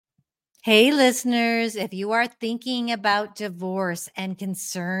Hey, listeners, if you are thinking about divorce and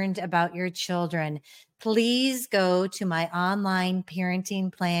concerned about your children, please go to my online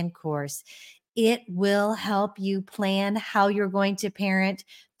parenting plan course. It will help you plan how you're going to parent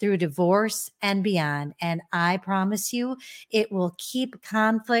through divorce and beyond. And I promise you, it will keep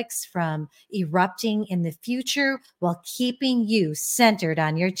conflicts from erupting in the future while keeping you centered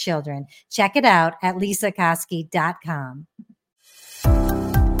on your children. Check it out at lisakoski.com.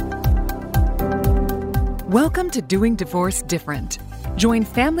 Welcome to Doing Divorce Different. Join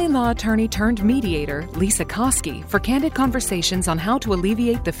family law attorney turned mediator Lisa Koski for candid conversations on how to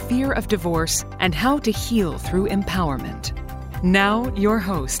alleviate the fear of divorce and how to heal through empowerment. Now, your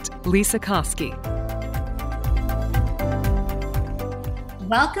host, Lisa Koski.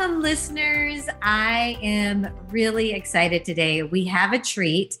 Welcome, listeners. I am really excited today. We have a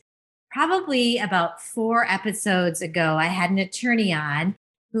treat. Probably about 4 episodes ago, I had an attorney on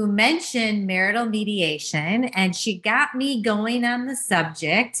who mentioned marital mediation, and she got me going on the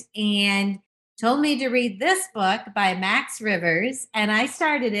subject and told me to read this book by Max Rivers. And I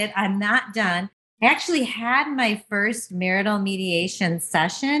started it. I'm not done. I actually had my first marital mediation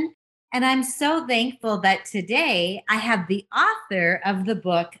session, and I'm so thankful that today I have the author of the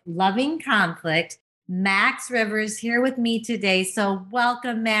book, Loving Conflict, Max Rivers, here with me today. So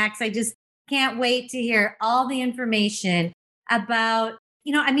welcome, Max. I just can't wait to hear all the information about,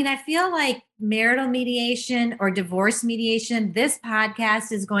 I feel like marital mediation or divorce mediation, this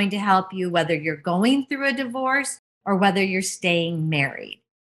podcast is going to help you whether you're going through a divorce or whether you're staying married.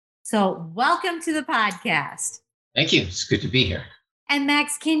 So welcome to the podcast. Thank you. It's good to be here. And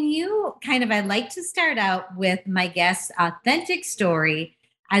Max, I'd like to start out with my guest's authentic story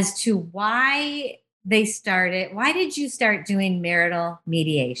as to why they started. Why did you start doing marital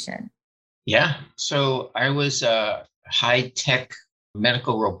mediation? Yeah. So I was a high-tech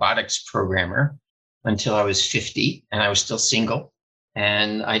medical robotics programmer until I was 50, and I was still single.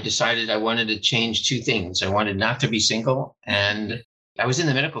 And I decided I wanted to change 2 things. I wanted not to be single, and I was in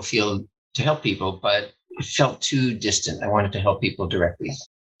the medical field to help people, but it felt too distant. I wanted to help people directly.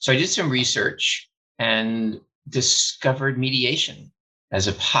 So I did some research and discovered mediation as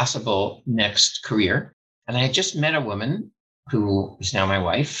a possible next career. And I had just met a woman who is now my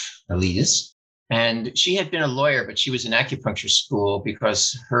wife, Elise. And she had been a lawyer, but she was in acupuncture school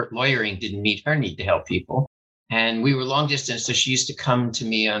because her lawyering didn't meet her need to help people. And we were long distance, so she used to come to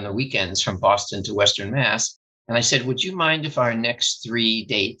me on the weekends from Boston to Western Mass. And I said, would you mind if our next 3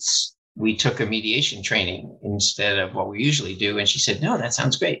 dates, we took a mediation training instead of what we usually do? And she said, no, that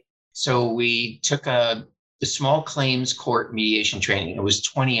sounds great. So we took the small claims court mediation training. It was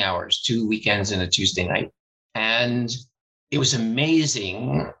 20 hours, 2 weekends and a Tuesday night. And it was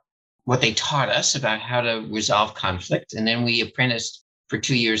amazing what they taught us about how to resolve conflict. And then we apprenticed for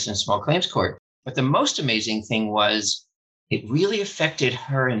 2 years in small claims court. But the most amazing thing was it really affected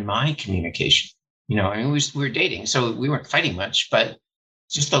her and my communication. We were dating, so we weren't fighting much, but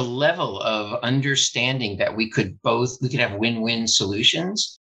just the level of understanding that we could have win-win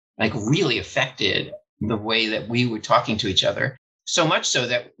solutions, like really affected the way that we were talking to each other. So much so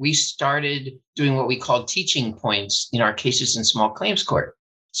that we started doing what we called teaching points in our cases in small claims court.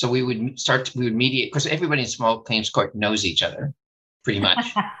 So we would mediate, because everybody in small claims court knows each other pretty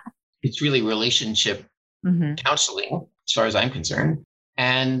much. It's really relationship counseling, as far as I'm concerned.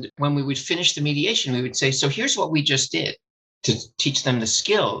 And when we would finish the mediation, we would say, so here's what we just did to teach them the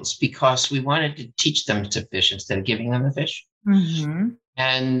skills, because we wanted to teach them to fish instead of giving them the fish. Mm-hmm.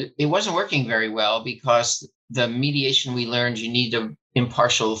 And it wasn't working very well because the mediation we learned, you need an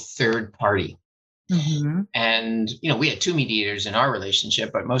impartial third party. Mm-hmm. And, we had 2 mediators in our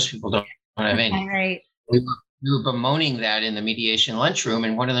relationship, but most people don't have any. Right. We were bemoaning that in the mediation lunchroom.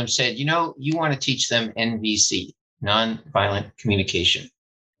 And one of them said, you want to teach them NVC, nonviolent communication.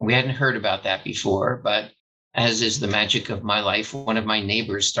 We hadn't heard about that before, but as is the magic of my life, one of my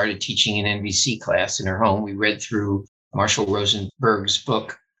neighbors started teaching an NVC class in her home. We read through Marshall Rosenberg's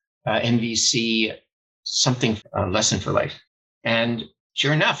book, NVC, a lesson for life. And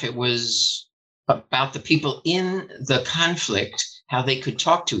sure enough, it was about the people in the conflict, how they could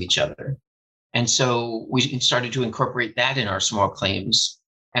talk to each other. And so we started to incorporate that in our small claims.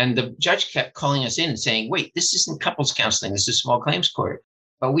 And the judge kept calling us in and saying, wait, this isn't couples counseling, this is small claims court.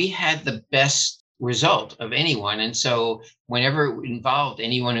 But we had the best result of anyone. And so whenever it involved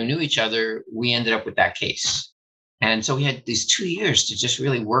anyone who knew each other, we ended up with that case. And so we had these 2 years to just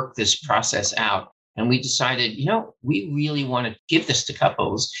really work this process out. And we decided, we really want to give this to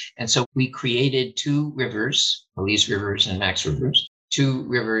couples. And so we created 2 rivers, Elise Rivers and Max Rivers, 2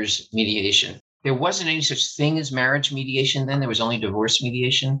 rivers mediation. There wasn't any such thing as marriage mediation then. There was only divorce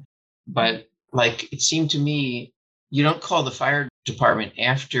mediation. But like it seemed to me, you don't call the fire department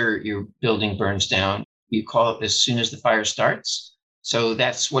after your building burns down. You call it as soon as the fire starts. So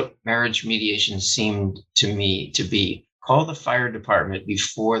that's what marriage mediation seemed to me to be. Call the fire department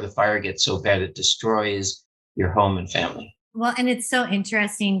before the fire gets so bad it destroys your home and family. Well, and it's so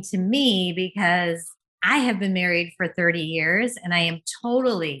interesting to me because I have been married for 30 years and I am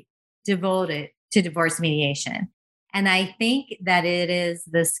totally devoted to divorce mediation. And I think that it is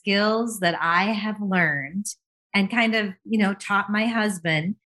the skills that I have learned and kind of, taught my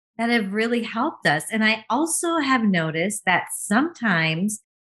husband that have really helped us. And I also have noticed that sometimes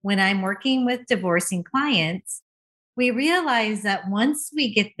when I'm working with divorcing clients, we realize that once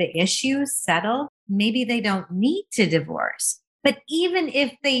we get the issues settled, maybe they don't need to divorce. But even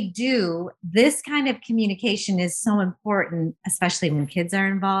if they do, this kind of communication is so important, especially when kids are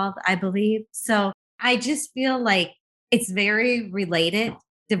involved, I believe. So I just feel like it's very related,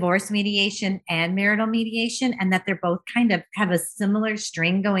 divorce mediation and marital mediation, and that they're both kind of have a similar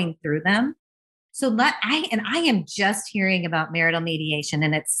string going through them. So I am just hearing about marital mediation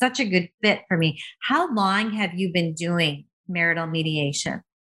and it's such a good fit for me. How long have you been doing marital mediation?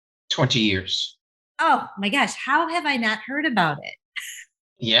 20 years. Oh my gosh, how have I not heard about it?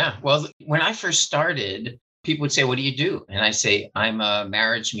 Yeah. Well, when I first started, people would say, "What do you do?" And I say, "I'm a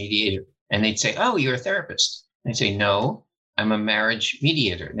marriage mediator." And they'd say, "Oh, you're a therapist." And I'd say, "No, I'm a marriage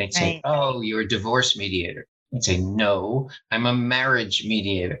mediator." And they'd say, Right. "Oh, you're a divorce mediator." I'd say, "No, I'm a marriage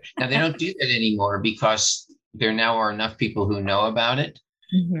mediator." Now, they don't do that anymore because there now are enough people who know about it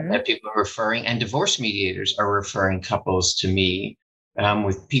Mhm. that people are referring, and divorce mediators are referring couples to me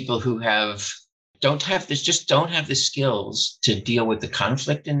with people who don't have the skills to deal with the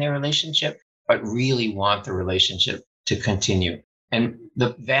conflict in their relationship, but really want the relationship to continue. And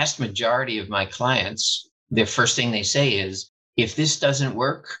the vast majority of my clients, the first thing they say is, if this doesn't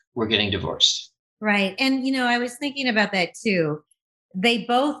work, we're getting divorced. Right. And I was thinking about that too. They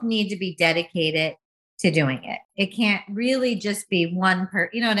both need to be dedicated to doing it. It can't really just be one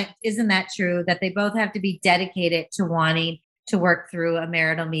and isn't that true that they both have to be dedicated to wanting to work through a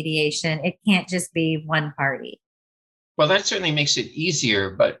marital mediation? It can't just be one party. Well, that certainly makes it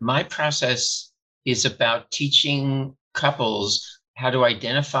easier, but my process is about teaching couples how to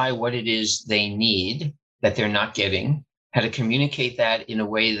identify what it is they need that they're not getting, how to communicate that in a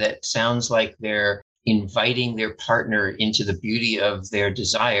way that sounds like they're inviting their partner into the beauty of their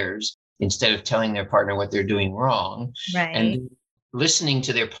desires instead of telling their partner what they're doing wrong, Right. and listening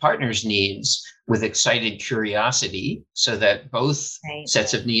to their partner's needs with excited curiosity so that both Right.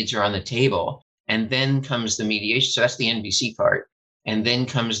 sets of needs are on the table. And then comes the mediation. So that's the NBC part. And then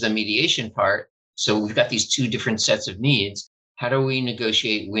comes the mediation part. So we've got these two different sets of needs. How do we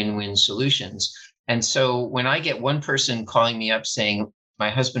negotiate win-win solutions? And so when I get one person calling me up saying, my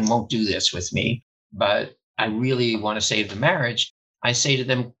husband won't do this with me, but I really want to save the marriage, I say to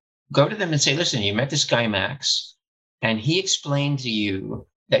them, go to them and say, listen, you met this guy, Max, and he explained to you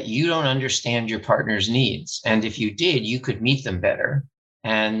that you don't understand your partner's needs. And if you did, you could meet them better.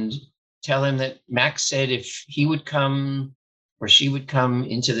 And tell him that Max said if he would come or she would come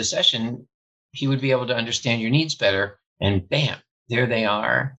into the session, he would be able to understand your needs better. And bam, there they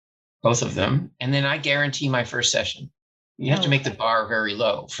are, both of them. And then I guarantee my first session. You have to Oh, make the bar very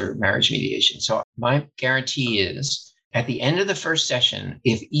low for marriage mediation. So my guarantee is at the end of the first session,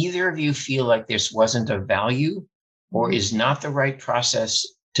 if either of you feel like this wasn't of value or mhm. is not the right process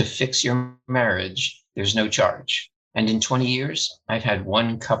to fix your marriage, there's no charge. And in 20 years, I've had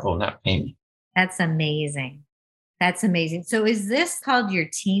one couple not pay me. That's amazing. That's amazing. So is this called your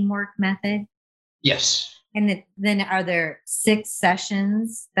teamwork method? Yes. And then are there 6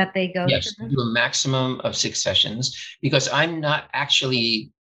 sessions that they go Yes. through? Do a maximum of 6 sessions because I'm not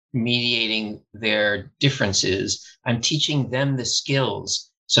actually mediating their differences. I'm teaching them the skills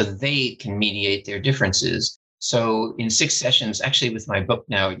so they can mediate their differences. So in 6 sessions, actually with my book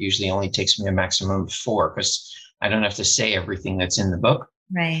now, it usually only takes me a maximum of 4 because I don't have to say everything that's in the book.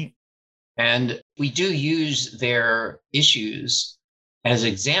 Right. And we do use their issues as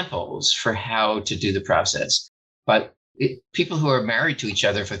examples for how to do the process. But people who are married to each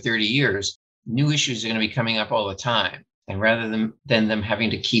other for 30 years, new issues are going to be coming up all the time. And rather than them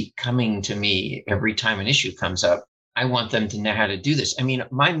having to keep coming to me every time an issue comes up, I want them to know how to do this. I mean,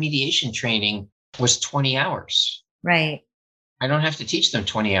 my mediation training was 20 hours. Right. I don't have to teach them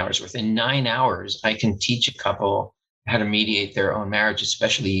 20 hours. Within 9 hours, I can teach a couple how to mediate their own marriage,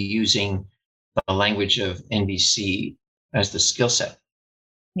 especially using the language of NBC as the skill set.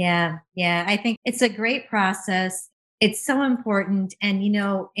 Yeah. Yeah. I think it's a great process. It's so important. And,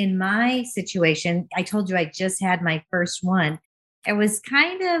 in my situation, I told you I just had my first one. It was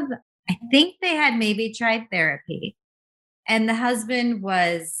kind of I think they had maybe tried therapy, and the husband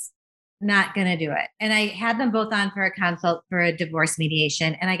was not going to do it. And I had them both on for a consult for a divorce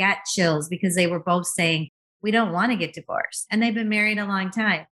mediation, and I got chills because they were both saying, we don't want to get divorced. And they've been married a long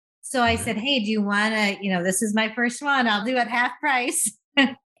time. So I said, hey, do you want to, this is my first one. I'll do it half price.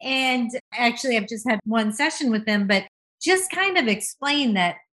 And actually, I've just had one session with them, but just kind of explain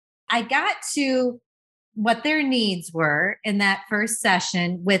that I got to what their needs were in that first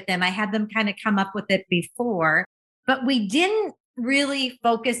session with them. I had them kind of come up with it before, but we didn't really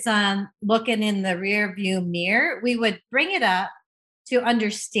focus on looking in the rear view mirror. We would bring it up to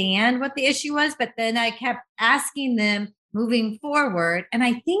understand what the issue was, but then I kept asking them moving forward. And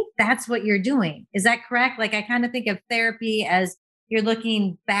I think that's what you're doing. Is that correct? Like, I kind of think of therapy as you're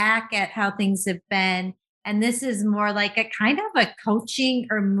looking back at how things have been. And this is more like a kind of a coaching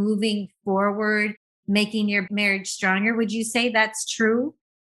or moving forward, making your marriage stronger. Would you say that's true?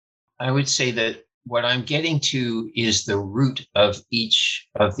 I would say that what I'm getting to is the root of each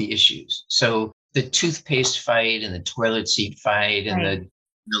of the issues. So the toothpaste fight and the toilet seat fight and the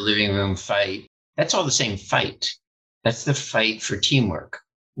living room fight, that's all the same fight. That's the fight for teamwork,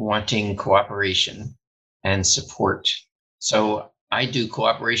 wanting cooperation and support. So I do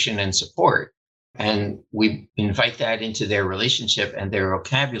cooperation and support, and we invite that into their relationship and their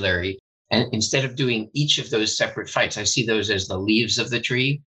vocabulary. And instead of doing each of those separate fights, I see those as the leaves of the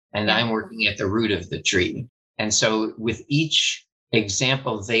tree, and I'm working at the root of the tree. And so with each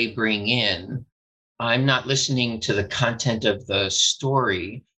example they bring in, I'm not listening to the content of the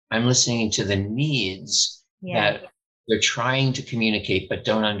story. I'm listening to the needs that they're trying to communicate but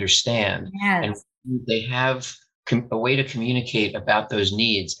don't understand. And they have a way to communicate about those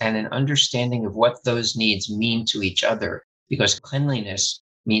needs and an understanding of what those needs mean to each other, because cleanliness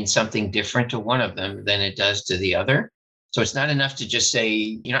means something different to one of them than it does to the other. So it's not enough to just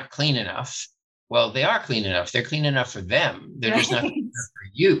say, you're not clean enough. Well, they are clean enough. They're clean enough for them. They're just not clean enough for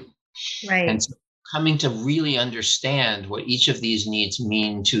you. Right. And so coming to really understand what each of these needs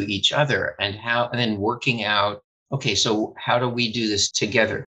mean to each other and then working out, okay, so how do we do this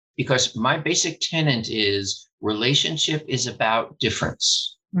together? Because my basic tenet is relationship is about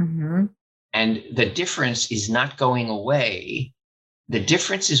difference. Mm-hmm. And the difference is not going away. The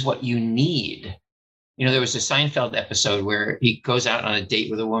difference is what you need. There was a Seinfeld episode where he goes out on a date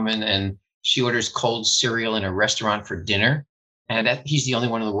with a woman and she orders cold cereal in a restaurant for dinner. And he's the only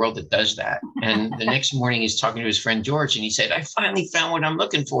one in the world that does that. And the next morning he's talking to his friend George and he said, I finally found what I'm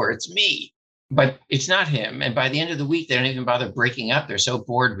looking for. It's me. But it's not him. And by the end of the week, they don't even bother breaking up. They're so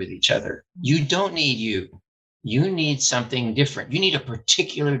bored with each other. You don't need you. You need something different. You need a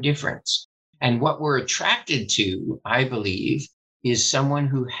particular difference. And what we're attracted to, I believe, is someone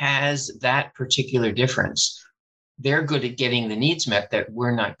who has that particular difference. They're good at getting the needs met that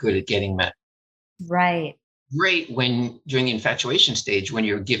we're not good at getting met. Right. Great when during the infatuation stage, when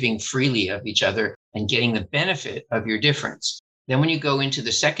you're giving freely of each other and getting the benefit of your difference. Then when you go into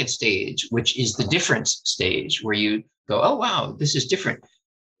the second stage, which is the difference stage, where you go, oh, wow, this is different.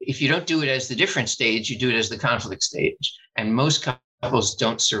 If you don't do it as the difference stage, you do it as the conflict stage. And most couples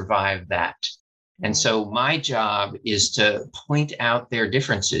don't survive that. And so my job is to point out their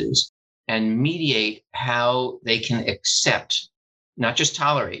differences and mediate how they can accept, not just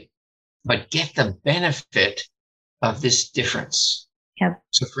tolerate, but get the benefit of this difference. Yep.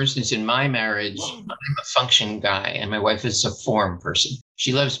 So for instance, in my marriage, I'm a function guy and my wife is a form person.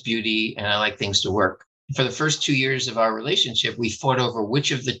 She loves beauty and I like things to work. For the first 2 years of our relationship, we fought over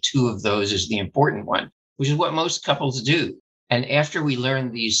which of the two of those is the important one, which is what most couples do. And after we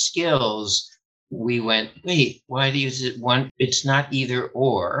learned these skills, we went, wait, why do you use it one? It's not either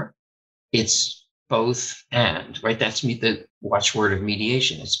or, it's both and, right? That's the watchword of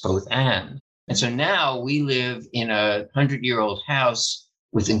mediation. It's both and. And so now we live in a 100-year-old house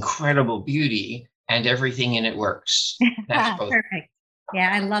with incredible beauty and everything in it works. That's both. Perfect.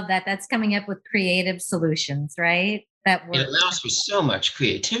 Yeah, I love that. That's coming up with creative solutions, right? That works. It allows for so much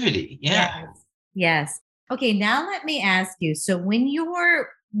creativity. Yeah. Yes. Okay, now let me ask you. So when you're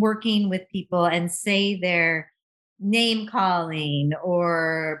working with people and say they're name calling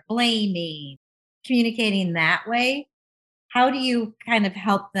or blaming, communicating that way, how do you kind of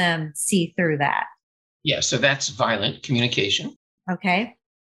help them see through that? Yeah, so that's violent communication. Okay.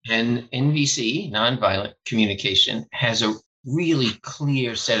 And NVC, nonviolent communication, has a really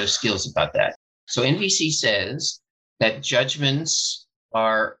clear set of skills about that. So NVC says that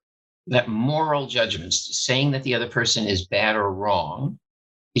moral judgments, saying that the other person is bad or wrong,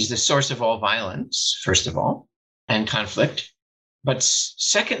 is the source of all violence, first of all, and conflict. But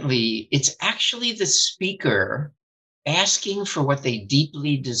secondly, it's actually the speaker asking for what they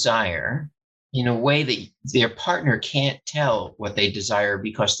deeply desire in a way that their partner can't tell what they desire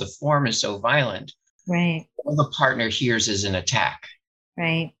because the form is so violent. Right. All the partner hears is an attack.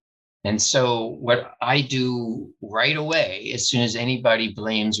 Right. And so what I do right away, as soon as anybody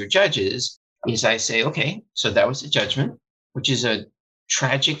blames or judges, is I say, okay, so that was a judgment, which is a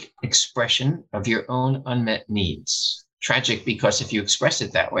tragic expression of your own unmet needs. Tragic because if you express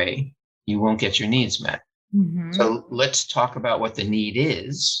it that way, you won't get your needs met. Mm-hmm. So let's talk about what the need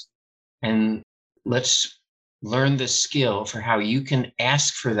is, and let's learn the skill for how you can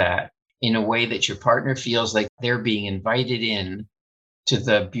ask for that in a way that your partner feels like they're being invited in to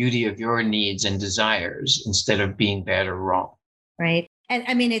the beauty of your needs and desires instead of being bad or wrong. Right. And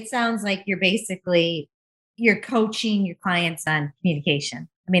I mean, it sounds like you're coaching your clients on communication.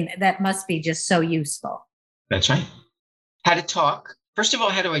 I mean, that must be just so useful. That's right. How to talk. First of all,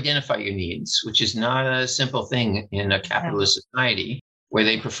 how to identify your needs, which is not a simple thing in a capitalist society where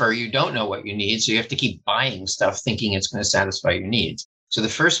they prefer you don't know what you need. So you have to keep buying stuff thinking it's going to satisfy your needs. So the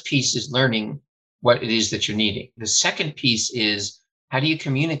first piece is learning what it is that you're needing. The second piece is how do you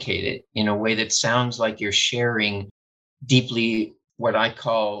communicate it in a way that sounds like you're sharing deeply what I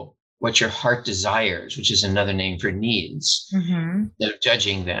call what your heart desires, which is another name for needs, instead of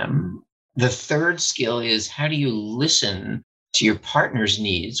judging them. The third skill is how do you listen to your partner's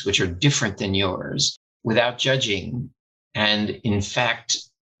needs, which are different than yours, without judging, and in fact,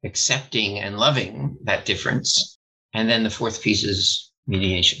 accepting and loving that difference. And then the fourth piece is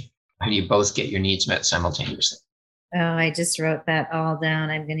mediation. How do you both get your needs met simultaneously? Oh, I just wrote that all down.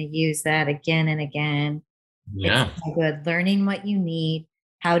 I'm going to use that again and again. Yeah. It's so good. Learning what you need.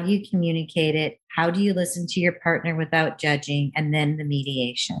 How do you communicate it? How do you listen to your partner without judging? And then the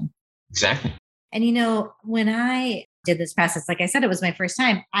mediation. Exactly. And, when I did this process, like I said, it was my first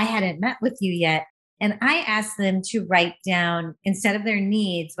time. I hadn't met with you yet. And I asked them to write down, instead of their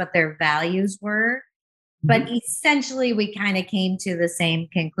needs, what their values were. But essentially, we kind of came to the same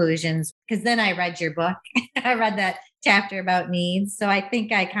conclusions because then I read your book. I read that chapter about needs. So I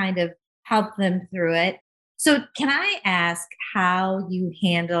think I kind of helped them through it. So can I ask how you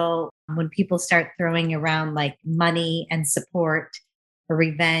handle when people start throwing around like money and support or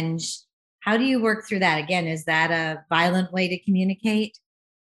revenge? How do you work through that? Again, is that a violent way to communicate?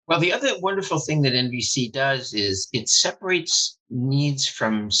 Well, the other wonderful thing that NVC does is it separates needs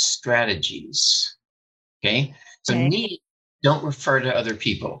from strategies. Okay. So Okay. needs don't refer to other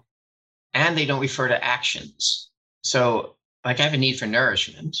people and they don't refer to actions. So, like, I have a need for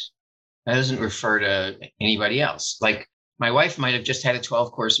nourishment. That doesn't refer to anybody else. Like, my wife might have just had a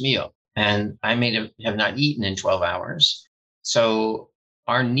 12-course meal and I may have not eaten in 12 hours. So,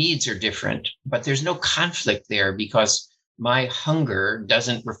 our needs are different, but there's no conflict there because my hunger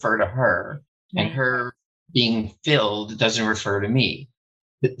doesn't refer to her and her being filled doesn't refer to me.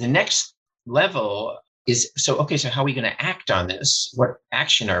 The next level is, so how are we going to act on this? What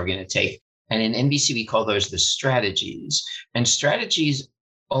action are we going to take? And in NVC, we call those the strategies. And strategies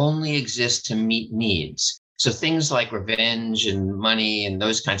only exist to meet needs. So things like revenge and money and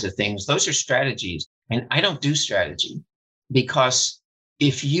those kinds of things, those are strategies. And I don't do strategy because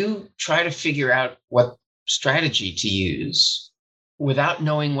if you try to figure out what strategy to use without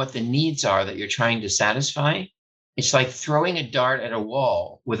knowing what the needs are that you're trying to satisfy, it's like throwing a dart at a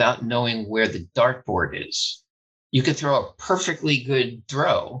wall without knowing where the dartboard is. You could throw a perfectly good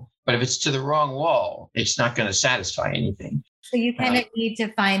throw, but if it's to the wrong wall, it's not going to satisfy anything. So you kind of need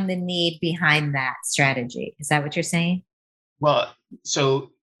to find the need behind that strategy. Is that what you're saying? Well,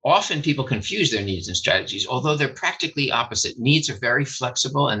 so often people confuse their needs and strategies, although they're practically opposite. Needs are very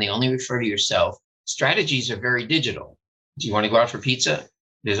flexible and they only refer to yourself. Strategies are very digital. Do you want to go out for pizza?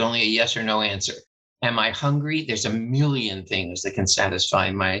 There's only a yes or no answer. Am I hungry? There's a million things that can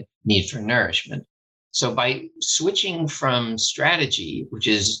satisfy my need for nourishment. So by switching from strategy, which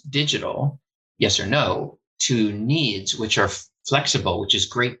is digital, yes or no, to needs, which are flexible, which is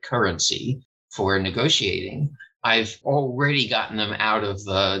great currency for negotiating, I've already gotten them out of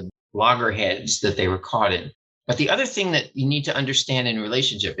the loggerheads that they were caught in. But the other thing that you need to understand in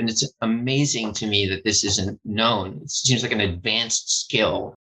relationship, and it's amazing to me that this isn't known, it seems like an advanced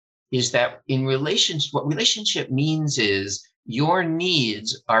skill, is that in relationship, what relationship means is your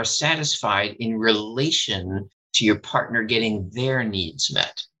needs are satisfied in relation to your partner getting their needs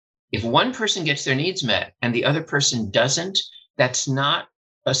met. If one person gets their needs met and the other person doesn't, that's not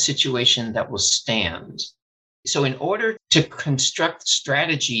a situation that will stand. So in order to construct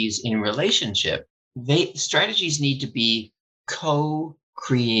strategies in relationship, strategies need to be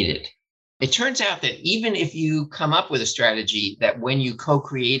co-created. It turns out that even if you come up with a strategy that when you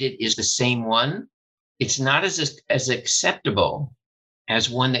co-create it is the same one, it's not as acceptable as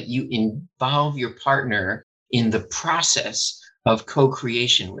one that you involve your partner in the process of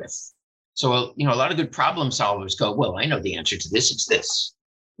co-creation with. So, a lot of good problem solvers go, well, I know the answer to this, it's this.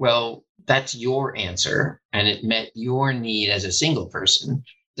 Well, that's your answer, and it met your need as a single person.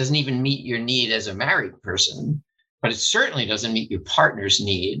 It doesn't even meet your need as a married person, but it certainly doesn't meet your partner's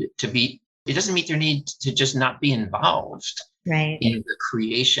need it doesn't meet their need to just not be involved right in the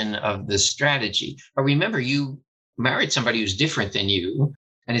creation of the strategy. But remember, you married somebody who's different than you,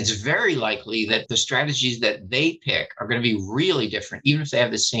 and it's very likely that the strategies that they pick are going to be really different. Even if they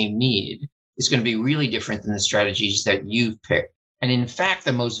have the same need, it's going to be really different than the strategies that you've picked. And in fact,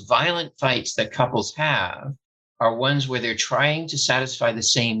 the most violent fights that couples have are ones where they're trying to satisfy the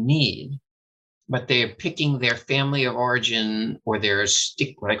same need, but they're picking their family of origin or their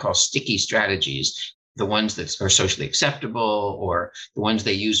what I call sticky strategies, the ones that are socially acceptable, or the ones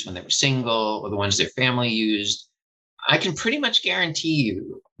they used when they were single, or the ones their family used. I can pretty much guarantee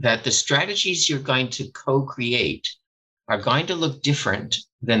you that the strategies you're going to co-create are going to look different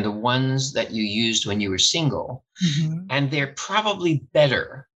than the ones that you used when you were single. Mm-hmm. And they're probably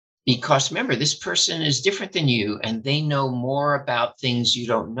better because remember, this person is different than you and they know more about things you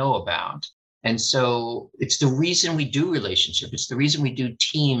don't know about. And so it's the reason we do relationship. It's the reason we do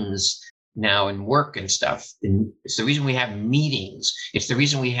teams now and work and stuff. And it's the reason we have meetings. It's the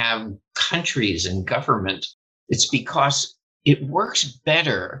reason we have countries and government. It's because it works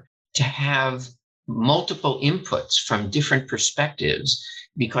better to have multiple inputs from different perspectives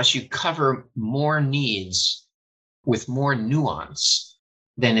because you cover more needs with more nuance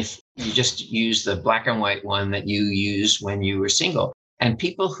than if you just use the black and white one that you used when you were single. And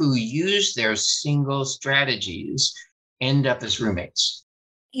people who use their single strategies end up as roommates.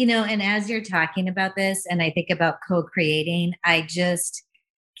 And as you're talking about this, and I think about co-creating, I just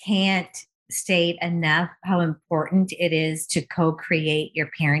can't state enough how important it is to co-create your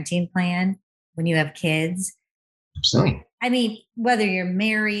parenting plan when you have kids. Absolutely. I mean, whether you're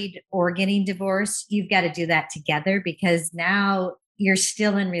married or getting divorced, you've got to do that together because now you're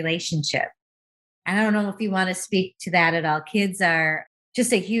still in relationship. And I don't know if you want to speak to that at all. Kids are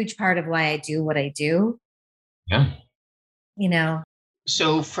just a huge part of why I do what I do. Yeah.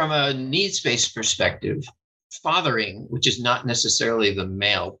 So from a needs-based perspective, fathering, which is not necessarily the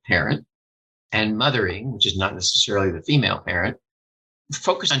male parent, and mothering, which is not necessarily the female parent,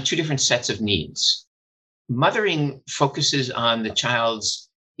 focus on two different sets of needs. Mothering focuses on the child's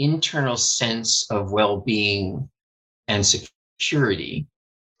internal sense of well-being and security,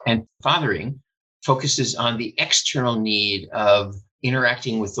 and fathering focuses on the external need of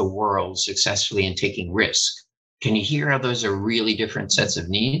interacting with the world successfully and taking risk. Can you hear how those are really different sets of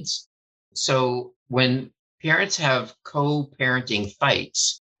needs? So when parents have co-parenting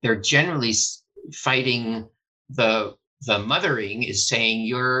fights, they're generally fighting the mothering is saying,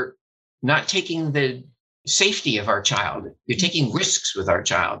 you're not taking the safety of our child. You're taking risks with our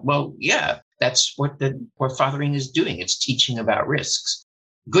child. Well, yeah, that's what fathering is doing. It's teaching about risks.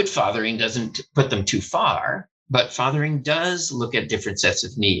 Good fathering doesn't put them too far, but fathering does look at different sets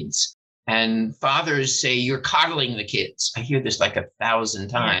of needs. And fathers say, you're coddling the kids. I hear this like 1,000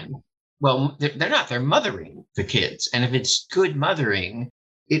 times. Yeah. Well, they're not. They're mothering the kids. And if it's good mothering,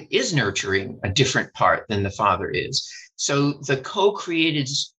 it is nurturing a different part than the father is. So the co-created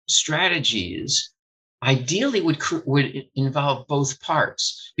strategies ideally would involve both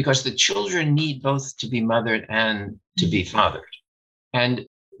parts because the children need both to be mothered and to be fathered. And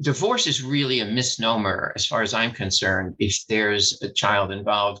divorce is really a misnomer, as far as I'm concerned, if there's a child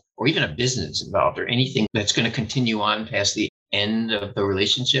involved or even a business involved or anything that's going to continue on past the end of the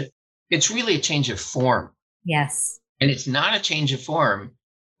relationship. It's really a change of form. Yes. And it's not a change of form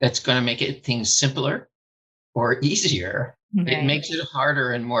that's going to make things simpler or easier. Right. It makes it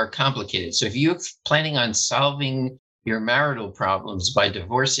harder and more complicated. So if you're planning on solving your marital problems by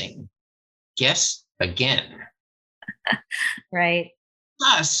divorcing, guess again. Right.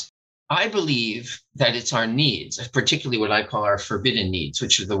 Plus, I believe that it's our needs, particularly what I call our forbidden needs,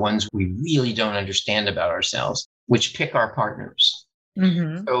 which are the ones we really don't understand about ourselves, which pick our partners.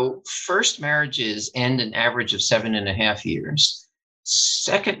 Mm-hmm. So first marriages end an average of 7.5 years.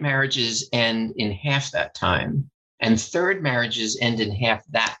 Second marriages end in half that time. And third marriages end in half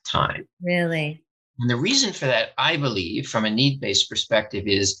that time. Really? And the reason for that, I believe, from a need-based perspective,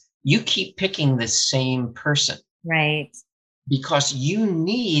 is you keep picking the same person. Right. Because you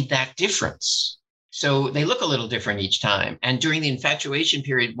need that difference. So they look a little different each time. And during the infatuation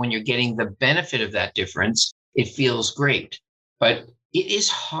period, when you're getting the benefit of that difference, it feels great. But it is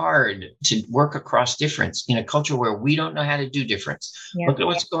hard to work across difference in a culture where we don't know how to do difference. Yeah. Look at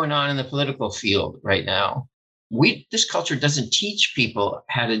what's going on in the political field right now. This culture doesn't teach people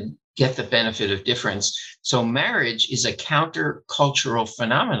how to get the benefit of difference. So marriage is a counter-cultural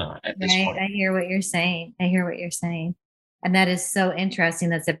phenomenon at this point. I hear what you're saying. And that is so interesting.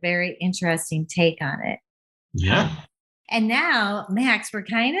 That's a very interesting take on it. Yeah. And now, Max, we're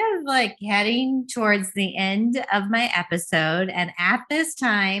kind of like heading towards the end of my episode. And at this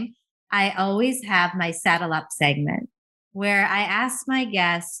time, I always have my Saddle Up segment where I ask my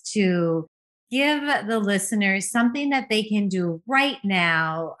guests to give the listeners something that they can do right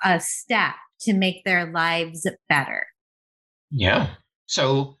now, a step to make their lives better. Yeah.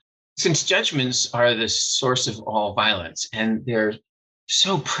 So since judgments are the source of all violence, and they're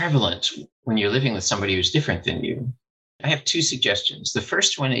so prevalent when you're living with somebody who's different than you, I have two suggestions. The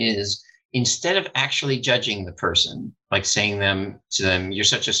first one is, instead of actually judging the person, like saying to them, you're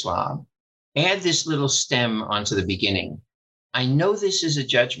such a slob, add this little stem onto the beginning. I know this is a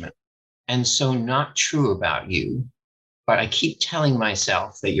judgment and so not true about you, but I keep telling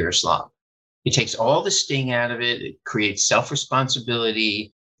myself that you're a slob. It takes all the sting out of it. It creates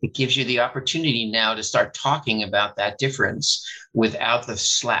self-responsibility. It gives you the opportunity now to start talking about that difference without the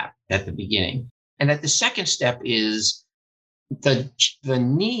slap at the beginning. And that the second step is the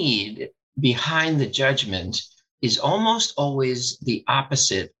need behind the judgment is almost always the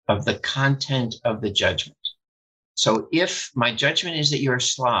opposite of the content of the judgment. So if my judgment is that you're a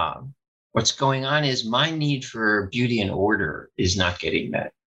slob, what's going on is my need for beauty and order is not getting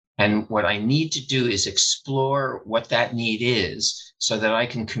met. And what I need to do is explore what that need is so that I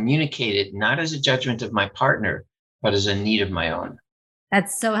can communicate it not as a judgment of my partner, but as a need of my own.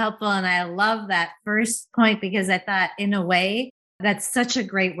 That's so helpful. And I love that first point, because I thought, in a way, that's such a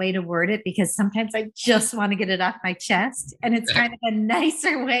great way to word it, because sometimes I just want to get it off my chest. And it's kind of a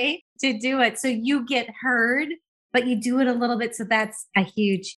nicer way to do it. So you get heard, but you do it a little bit. So that's a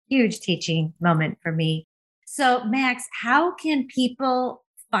huge, huge teaching moment for me. So Max, how can people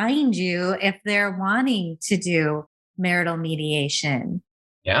find you if they're wanting to do marital mediation?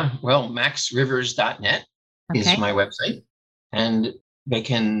 Yeah, well, maxrivers.net is my website. And they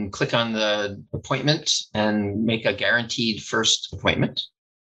can click on the appointment and make a guaranteed first appointment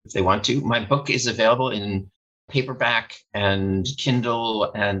if they want to. My book is available in paperback and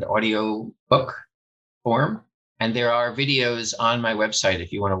Kindle and audio book form. And there are videos on my website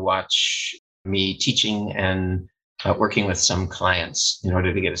if you want to watch me teaching and working with some clients in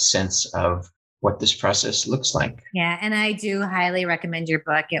order to get a sense of what this process looks like. Yeah, and I do highly recommend your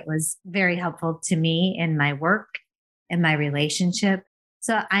book. It was very helpful to me in my work and my relationship.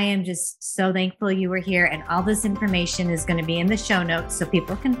 So I am just so thankful you were here, and all this information is going to be in the show notes so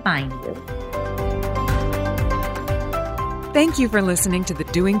people can find you. Thank you for listening to the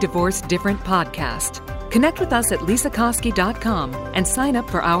Doing Divorce Different podcast. Connect with us at lisakoski.com and sign up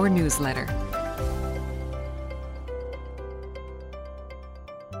for our newsletter.